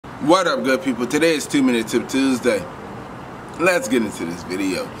What up, good people? Today is 2-Minute Tip Tuesday. Let's get into this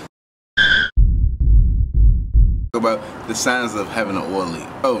video. About the signs of having an oil leak.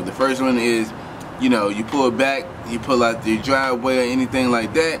 Oh, the first one is, you pull it back, you pull out your driveway or anything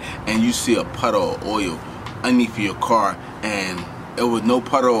like that, and you see a puddle of oil underneath your car, and it was no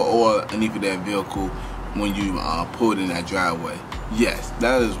puddle of oil underneath of that vehicle when you pulled in that driveway. Yes,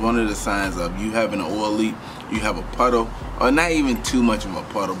 that is one of the signs of you having an oil leak. You have a puddle, or not even too much of a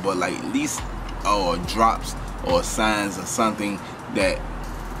puddle, but like at least drops or signs of something that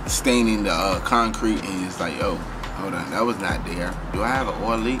staining the concrete, and it's like, oh, hold on, that was not there. Do I have an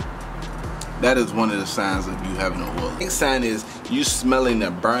oil leak? That is one of the signs of you having an oil leak. Next sign is you smelling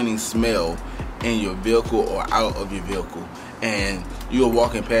the burning smell in your vehicle or out of your vehicle, and you're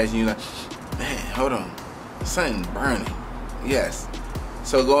walking past and you're like, man, hold on, something burning. Yes.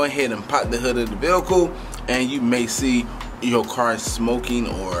 So go ahead and pop the hood of the vehicle, and you may see your car smoking,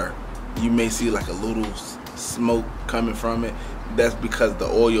 or you may see like a little smoke coming from it. That's because the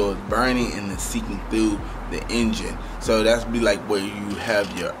oil is burning and it's seeping through the engine. So that's be like where you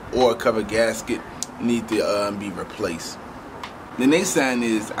have your oil cover gasket need to be replaced. The next sign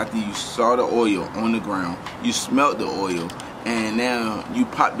is after you saw the oil on the ground, you smelled the oil, and now you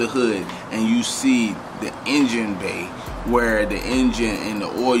pop the hood and you see the engine bay where the engine and the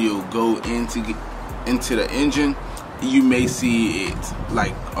oil go into the engine. You may see it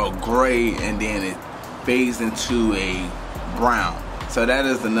like a gray, and then it fades into a brown. So that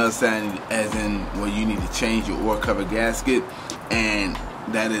is another sign, as in where you need to change your oil cover gasket, and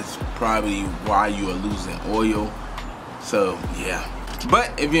that is probably why you are losing oil. So yeah.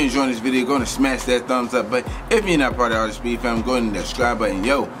 But if you're enjoying this video, go and smash that thumbs up. But if you're not part of the Speed family, go ahead and subscribe button.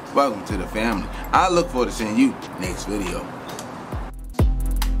 Yo, welcome to the family. I look forward to seeing you next video.